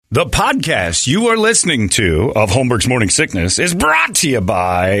The podcast you are listening to of Holmberg's Morning Sickness is brought to you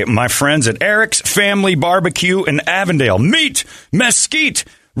by my friends at Eric's Family Barbecue in Avondale. Meet, mesquite,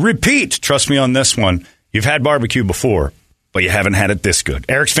 repeat. Trust me on this one. You've had barbecue before, but you haven't had it this good.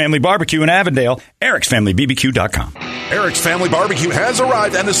 Eric's Family Barbecue in Avondale, ericsfamilybbq.com. Eric's Family Barbecue has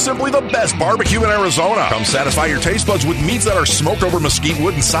arrived and is simply the best barbecue in Arizona. Come satisfy your taste buds with meats that are smoked over mesquite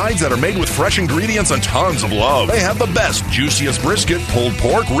wood and sides that are made with fresh ingredients and tons of love. They have the best, juiciest brisket, pulled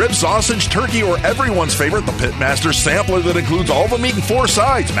pork, rib sausage, turkey, or everyone's favorite, the Pitmaster Sampler that includes all the meat and 4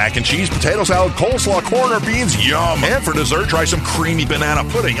 sides, mac and cheese, potato salad, coleslaw, corn, or beans, yum. And for dessert, try some creamy banana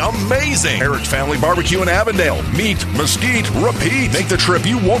pudding, amazing. Eric's Family Barbecue in Avondale. Meat, mesquite, repeat. Make the trip,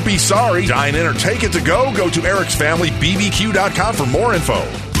 you won't be sorry. Dine in or take it to go. Go to ericsfamilybbq.com for more info.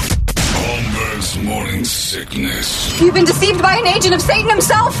 Holmberg's Morning Sickness. You've been deceived by an agent of Satan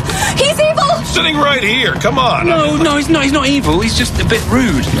himself. He's evil. Sitting right here. Come on. No, he's not. He's not evil. He's just a bit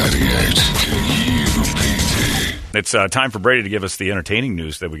rude. 98 KUPD. It's time for Brady to give us the entertaining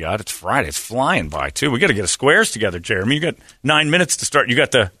news that we got. It's Friday. It's flying by, too. We got to get a squares together, Jeremy. You got 9 minutes to start. You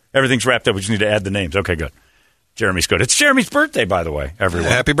got everything's wrapped up. We just need to add the names. Okay, good. Jeremy's good. It's Jeremy's birthday, by the way, everyone.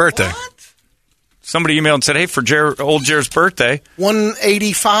 Happy birthday. What? Somebody emailed and said, hey, for old Jer's birthday.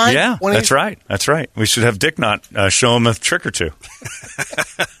 185? Yeah, that's right. That's right. We should have Dick Knott show him a trick or two.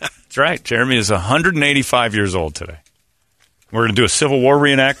 That's right. Jeremy is 185 years old today. We're going to do a Civil War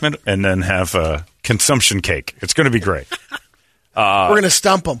reenactment and then have a consumption cake. It's going to be great. We're going to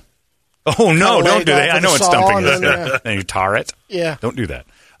stump him. Oh, no, don't do that. I know what stumping is. Yeah. And you tar it. Yeah. Don't do that.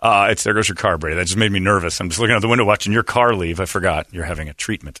 There goes your car, Brady. That just made me nervous. I'm just looking out the window watching your car leave. I forgot you're having a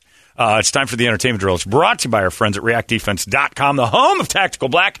treatment. It's time for the entertainment drill. It's brought to you by our friends at reactdefense.com, the home of Tactical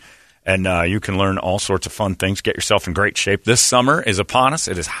Black. And you can learn all sorts of fun things. Get yourself in great shape. This summer is upon us.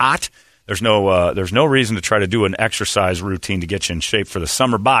 It is hot. There's no reason to try to do an exercise routine to get you in shape for the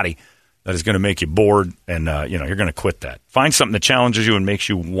summer body that is going to make you bored, and you're going to quit that. Find something that challenges you and makes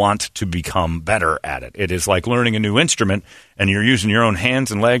you want to become better at it. It is like learning a new instrument, and you're using your own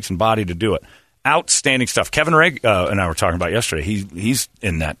hands and legs and body to do it. Outstanding stuff. Kevin Ray and I were talking about yesterday. He's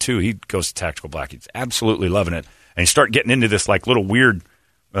in that too. He goes to Tactical Black. He's absolutely loving it. And you start getting into this like little weird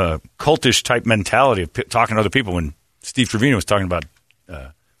cultish type mentality of talking to other people. When Steve Trevino was talking about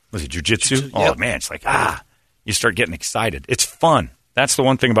was it jiu-jitsu? Yep. Oh man, it's like you start getting excited. It's fun. That's the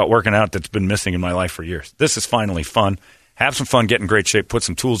one thing about working out that's been missing in my life for years. This is finally fun. Have some fun, get in great shape, put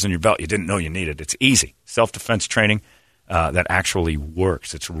some tools in your belt you didn't know you needed. It's easy. Self-defense training that actually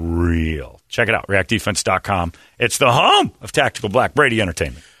works. It's real. Check it out, reactdefense.com. It's the home of Tactical Black. Brady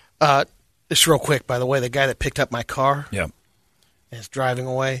Entertainment. Just real quick, by the way, the guy that picked up my car and is driving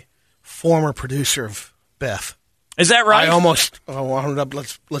away, former producer of Beth. Is that right? I almost wound up,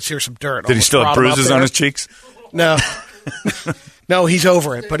 let's hear some dirt. Did he still have bruises on his cheeks? No. No, he's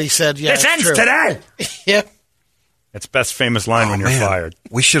over it, but he said, yeah, this ends true. today. Yep. That's Beth's famous line when you're fired.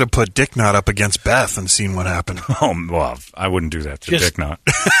 We should have put Dick Knott up against Beth and seen what happened. Oh, well, I wouldn't do that to Dick Knott.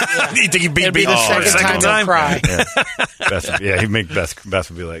 Yeah. You think he'd It'd be the second time he'll cry. Yeah, he'd make Beth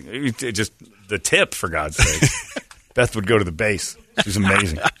would be like, just the tip, for God's sake. Beth would go to the base. She's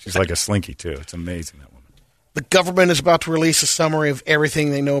amazing. She's like a slinky, too. It's amazing, that woman. The government is about to release a summary of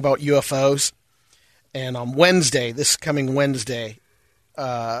everything they know about UFOs. And on Wednesday, this coming Wednesday,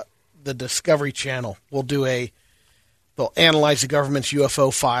 the Discovery Channel will do they'll analyze the government's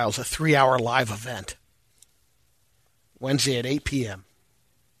UFO files, a 3-hour live event. Wednesday at 8 p.m.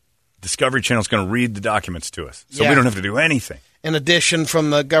 Discovery Channel's going to read the documents to us, so we don't have to do anything. In addition, from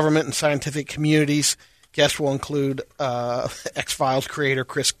the government and scientific communities, guests will include X-Files creator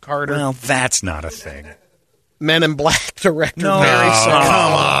Chris Carter. Well, that's not a thing. Men in Black director Mary Sutton.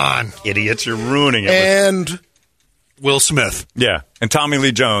 Come on. Idiots, you're ruining it. And Will Smith. Yeah, and Tommy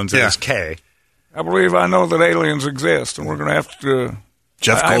Lee Jones as K. I believe I know that aliens exist, and we're going to have to...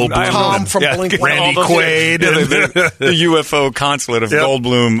 Jeff Goldblum. Tom from Blink. Randy Quaid. The UFO consulate of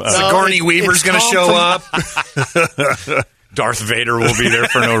Goldblum. Sigourney Weaver's going to show up. Darth Vader will be there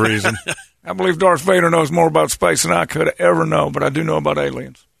for no reason. I believe Darth Vader knows more about space than I could ever know, but I do know about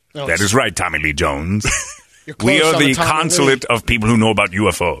aliens. No, that is right, Tommy Lee Jones. We are the consulate of people who know about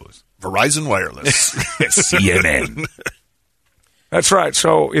UFOs. Verizon Wireless. CNN. That's right.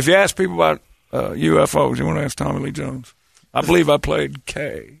 So if you ask people about UFOs, you want to ask Tommy Lee Jones. I believe I played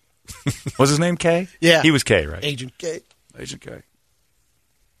K. Was his name K? Yeah. He was K, right? Agent K. Agent K.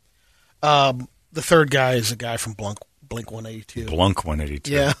 The third guy is a guy from Blink 182. Blunk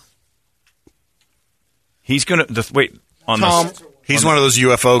 182. Yeah. He's going to... Wait. Tom. He's one of those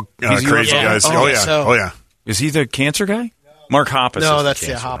UFO crazy guys. Oh, yeah. so- Oh, yeah. Is he the cancer guy? Mark Hoppus. No, is that's the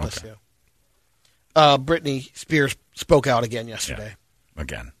cancer. Hoppus. Okay. Yeah. Britney Spears spoke out again yesterday. Yeah.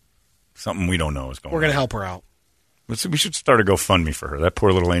 Again. Something we don't know is going on. We're going to help her out. We should start a GoFundMe for her. That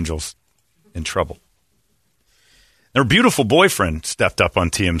poor little angel's in trouble. Her beautiful boyfriend stepped up on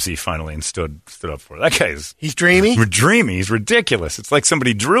TMZ finally and stood up for her. That guy's... He's dreamy? Dreamy. He's ridiculous. It's like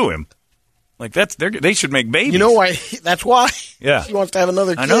somebody drew him. Like, they should make babies. You know why? That's why. Yeah. She wants to have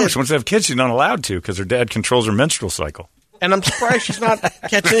another kid. I know. She wants to have kids. She's not allowed to because her dad controls her menstrual cycle. And I'm surprised she's not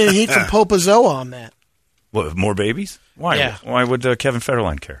catching any heat from Popazoa on that. What, more babies? Why? Yeah. Why would Kevin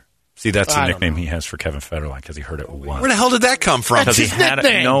Federline care? See, that's the nickname he has for Kevin Federline because he heard it once. Where the hell did that come from? That's his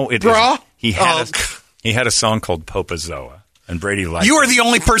nickname. Brah. He had a song called Popazoa, and Brady liked it. You are the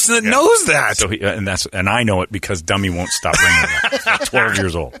only person that knows that. So and I know it because Dummy won't stop ringing that. He's like 12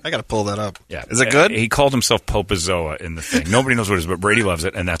 years old. I got to pull that up. Yeah, is it good? He called himself Popazoa in the thing. Nobody knows what it is, but Brady loves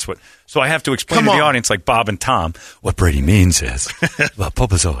it, and that's what. So I have to explain to the audience, like Bob and Tom, what Brady means is, well,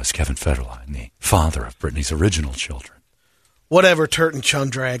 Popazoa is Kevin Federline, the father of Britney's original children. Whatever, Turton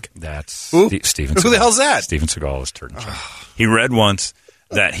Chundrag. That's Steven Seagal. Who the hell's that? Steven Seagal is Turton Chundrag. He read once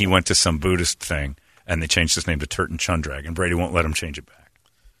that he went to some Buddhist thing, and they changed his name to Turton Chundrag, and Brady won't let him change it back.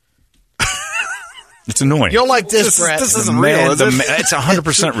 It's annoying. You don't like this, Brett. This isn't real, is it? It's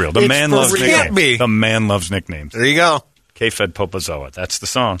 100% real. The man loves real. nicknames. Can't be. The man loves nicknames. There you go. K-Fed Popazoa. That's the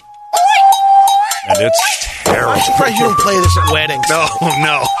song. And it's terrible. I'm surprised you don't play this at weddings.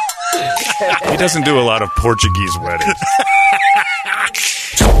 No. He doesn't do a lot of Portuguese weddings.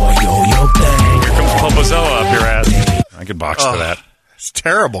 Here comes Popazoa up your ass. I could box for that. It's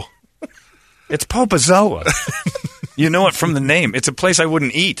terrible. It's Popazoa. You know it from the name. It's a place I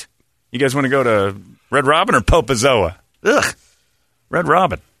wouldn't eat. You guys want to go to Red Robin or Popazoa? Ugh. Red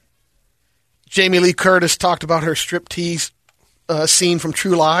Robin. Jamie Lee Curtis talked about her striptease scene from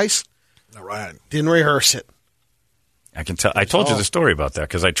True Lies. All right. Didn't rehearse it. I can tell. I told you the story about that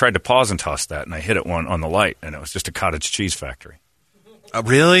because I tried to pause and toss that, and I hit it on the light, and it was just a cottage cheese factory.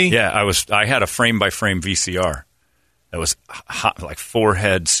 Really? Yeah, I had a frame-by-frame VCR. That was hot, like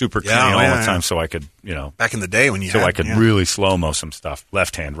forehead, super clean all the time, so I could, back in the day when you I could really slow-mo some stuff.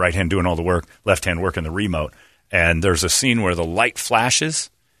 Left hand, right hand doing all the work, left hand working the remote. And there's a scene where the light flashes,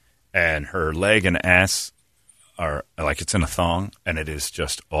 and her leg and ass are like it's in a thong, and it is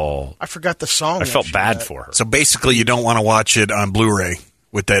just all. I forgot the song. I felt bad for her. So basically, you don't want to watch it on Blu-ray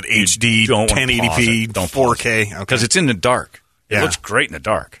with that HD 1080p 4K because it's in the dark. It Yeah. looks great in the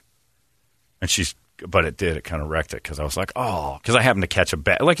dark, and but it did. It kind of wrecked it because I was like, because I happened to catch a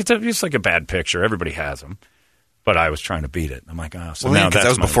bad, it's like a bad picture. Everybody has them, but I was trying to beat it. I'm like, so now that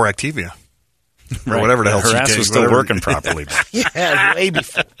was before Activia. Or right. Whatever the hell her ass was still working properly. Yeah, way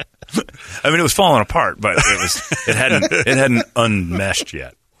before. I mean, it was falling apart, but it hadn't unmeshed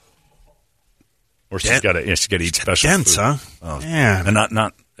yet. Or she's got to eat special dense, food. huh? Oh, yeah, and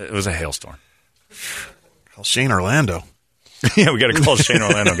not. It was a hailstorm. Call Shane Orlando. Yeah, we got to call Shane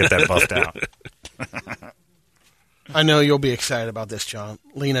Orlando and get that buffed out. I know you'll be excited about this, John.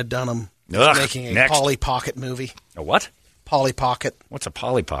 Lena Dunham is making a Polly Pocket movie. A what? Polly Pocket. What's a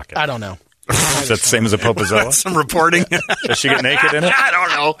Polly Pocket? I don't know. Is that the same as a Popazoa? Some reporting. Does she get naked in it? I don't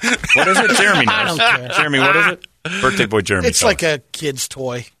know. What is it? Jeremy knows. I don't care. Jeremy, what is it? Birthday boy Jeremy. It's like a kid's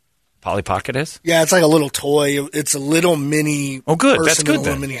toy. Polly Pocket is? Yeah, it's like a little toy. It's a little mini. Oh, good. Person That's good in a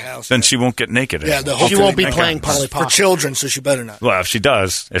then. little mini house. Then she won't get naked. Yeah, She won't be playing Polly for Pocket. children, so she better not. Well, if she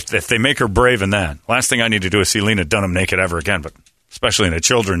does, if they make her brave in that, last thing I need to do is see Lena Dunham naked ever again, but especially in a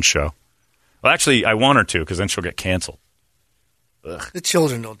children's show. Well, actually, I want her to because then she'll get canceled. Ugh. The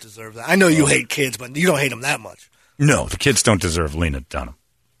children don't deserve that. I know you hate kids, but you don't hate them that much. No, the kids don't deserve Lena Dunham.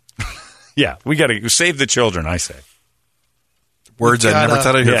 Yeah, we got to save the children, I say. Words I never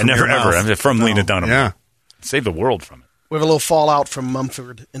thought I'd hear from never your mouth. ever. I mean, from Lena Dunham. Yeah. Save the world from it. We have a little fallout from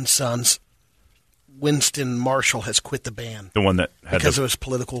Mumford and Sons. Winston Marshall has quit the band. The one that had because it was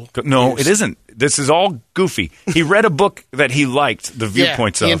political. No, views. it isn't. This is all goofy. He read a book that he liked, the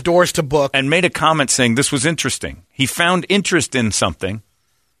viewpoints he of. endorsed a book. And made a comment saying this was interesting. He found interest in something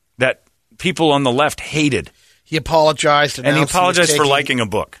that people on the left hated. He apologized. And he apologized for liking a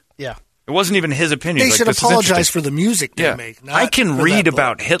book. Yeah. It wasn't even his opinion. They should apologize for the music they make. Not I can for read that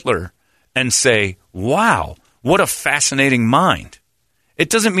about book. Hitler and say, wow, what a fascinating mind. It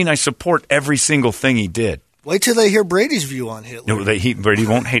doesn't mean I support every single thing he did. Wait till they hear Brady's view on Hitler. No, Brady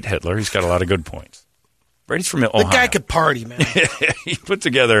won't hate Hitler. He's got a lot of good points. Brady's from Ohio. The guy could party, man. He put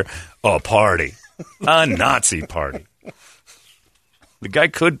together a party, a Nazi party. The guy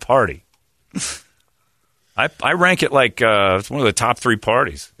could party. I rank it like it's one of the top 3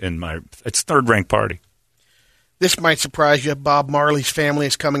 parties it's third-ranked party. This might surprise you. Bob Marley's family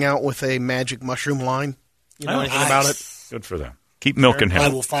is coming out with a magic mushroom line. You know anything about it? Good for them. Keep milking him. I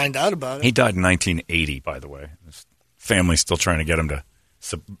will find out about it. He died in 1980, by the way. His family's still trying to get him to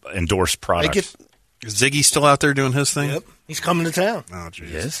endorsed products. Is Ziggy still out there doing his thing? Yep. He's coming to town. Oh, jeez.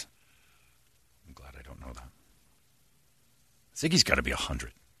 He is? I'm glad I don't know that. Ziggy's got to be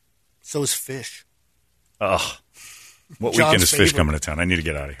 100. So is Fish. Ugh. What John's weekend is Fish favorite. coming to town? I need to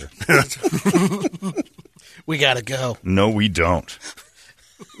get out of here. We got to go. No, we don't.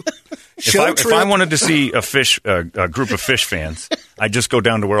 If Trip. I wanted to see a group of Fish fans, I'd just go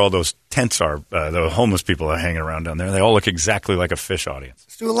down to where all those tents are, the homeless people are hanging around down there. They all look exactly like a Fish audience.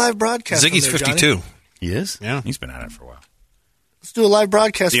 Let's do a live broadcast. Ziggy's from there, 52. Johnny. He is? Yeah. He's been at it for a while. Let's do a live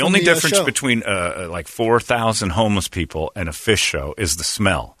broadcast. The from only the difference show. between like 4,000 homeless people and a Fish show is the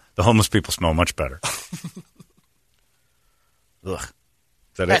smell. The homeless people smell much better. Ugh. Is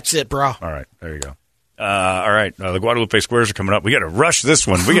that That's it, bro. All right. There you go. All right. The Guadalupe Squares are coming up. We got to rush this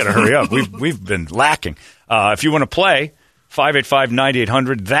one. We got to hurry up. We've been lacking. If you want to play,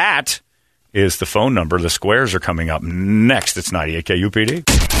 585-9800. That is the phone number. The Squares are coming up next. It's 98 KUPD.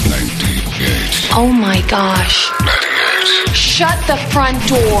 98. Oh my gosh. 98. Shut the front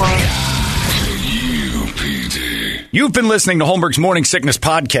door. UPD. You've been listening to Holmberg's Morning Sickness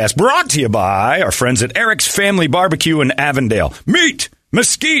Podcast, brought to you by our friends at Eric's Family Barbecue in Avondale. Meet,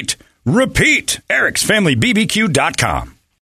 mesquite, repeat. Eric'sFamilyBBQ.com.